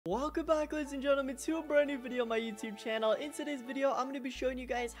Welcome back, ladies and gentlemen, to a brand new video on my YouTube channel. In today's video, I'm going to be showing you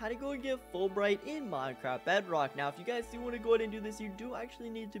guys how to go and get Fullbright in Minecraft Bedrock. Now, if you guys do want to go ahead and do this, you do actually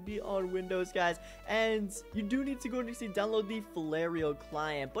need to be on Windows, guys, and you do need to go and download the Fullbright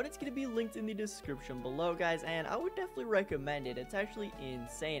client, but it's going to be linked in the description below, guys, and I would definitely recommend it. It's actually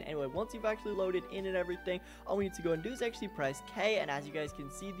insane. Anyway, once you've actually loaded in and everything, all we need to go and do is actually press K, and as you guys can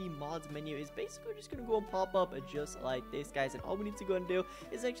see, the mods menu is basically just going to go and pop up just like this, guys, and all we need to go and do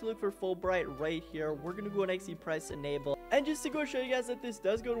is actually look for Fullbright right here. We're gonna go and actually press enable, and just to go show you guys that this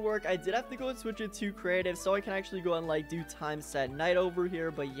does go to work, I did have to go and switch it to creative so I can actually go and like do time set night over here.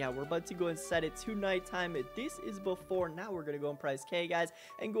 But yeah, we're about to go and set it to nighttime. This is before. Now we're gonna go and press K, guys,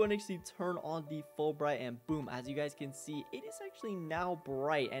 and go and actually turn on the Fullbright, and boom, as you guys can see, it is actually now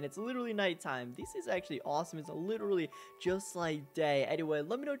bright and it's literally nighttime. This is actually awesome. It's literally just like day. Anyway,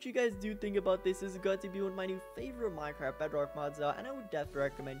 let me know what you guys do think about this. This is going to be one of my new favorite Minecraft Bedrock mods out, and I would definitely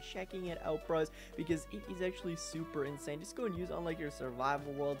recommend checking it out, bros, because it is actually super insane. Just go and use it on like your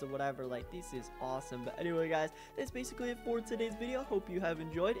survival worlds or whatever. Like, this is awesome. But anyway, guys, that's basically it for today's video. Hope you have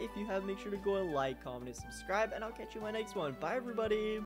enjoyed. If you have, make sure to go and like, comment, and subscribe, and I'll catch you in my next one. Bye, everybody.